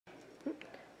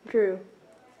Drew,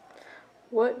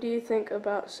 what do you think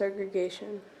about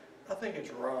segregation? I think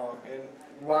it's wrong, and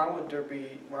why would there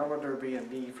be a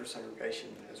need for segregation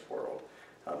in this world?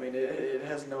 I mean, it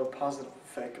has no positive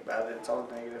effect about it. It's all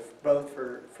negative, both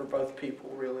for both people,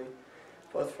 really,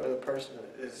 both for the person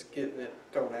that is getting it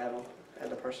thrown at them and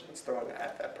the person that's throwing it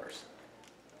at that person.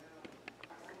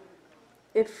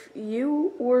 If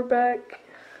you were back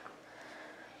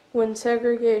when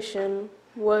segregation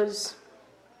was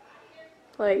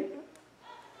like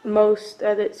most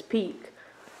at its peak,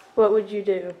 what would you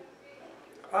do?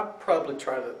 I'd probably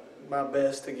try my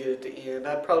best to get it to end.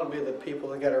 I'd probably be the people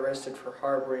that got arrested for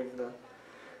harboring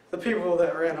the people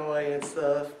that ran away and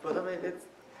stuff. But I mean,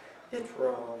 it's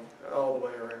wrong all the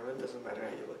way around. It doesn't matter how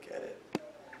you look at it.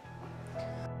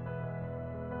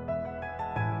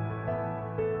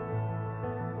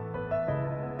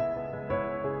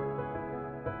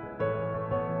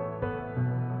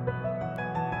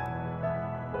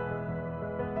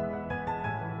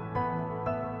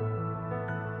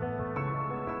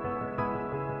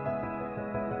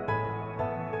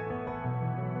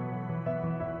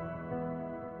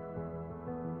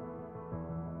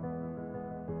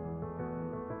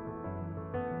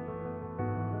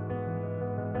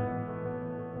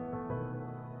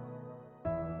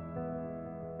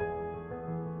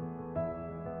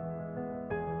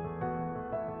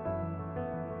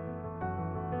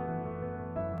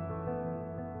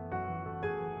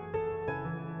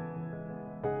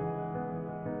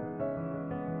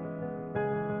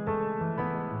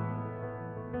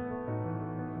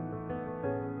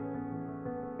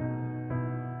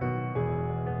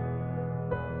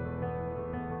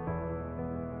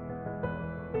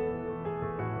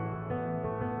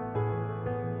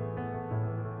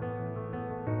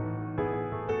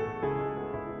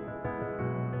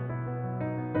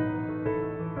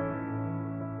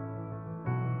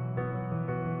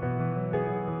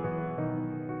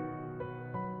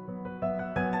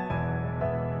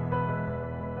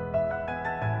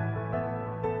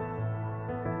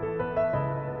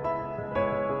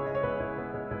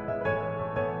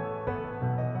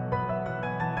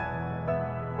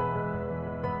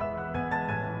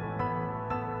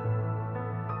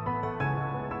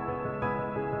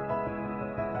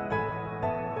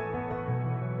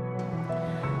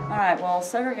 All right, well,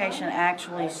 segregation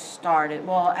actually started,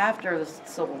 well, after the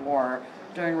Civil War,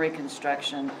 during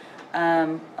Reconstruction.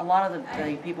 A lot of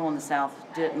the people in the South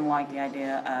didn't like the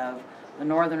idea of the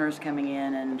Northerners coming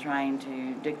in and trying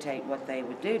to dictate what they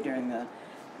would do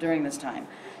during this time.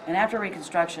 And after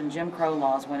Reconstruction, Jim Crow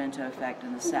laws went into effect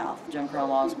in the South. Jim Crow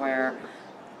laws where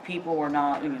people were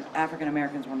not, African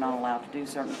Americans were not allowed to do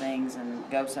certain things and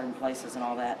go certain places and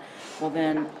all that. Well,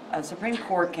 then a Supreme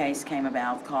Court case came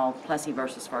about called Plessy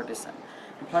versus Ferguson.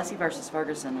 And Plessy versus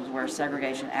Ferguson was where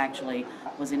segregation actually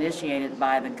was initiated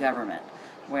by the government,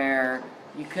 where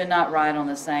you could not ride on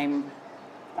the same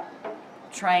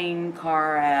train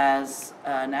car as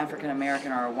an African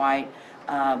American or a white.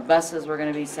 Buses were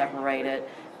going to be separated,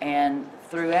 and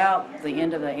throughout the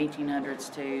end of the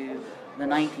 1800s to the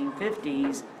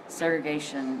 1950s,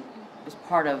 segregation was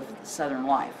part of Southern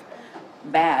life.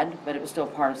 Bad, but it was still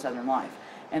part of Southern life.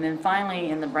 And then finally,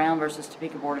 in the Brown versus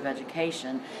Topeka Board of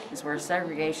Education, is where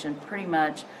segregation pretty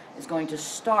much is going to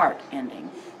start ending.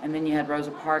 And then you had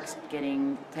Rosa Parks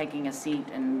taking a seat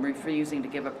and refusing to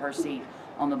give up her seat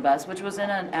on the bus, which was in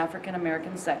an African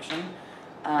American section.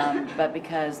 But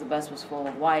because the bus was full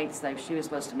of whites, she was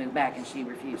supposed to move back, and she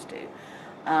refused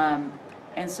to.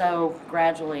 And so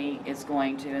gradually it's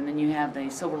going to, and then you have the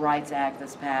Civil Rights Act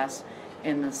that's passed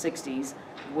in the 60s,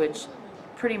 which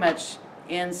pretty much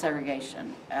ends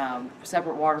segregation.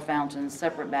 Separate water fountains,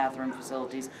 separate bathroom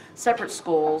facilities, separate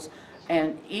schools,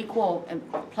 and equal, and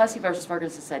Plessy versus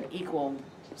Ferguson said equal,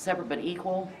 separate but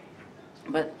equal,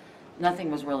 but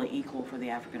nothing was really equal for the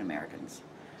African Americans.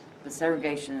 But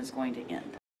segregation is going to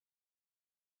end.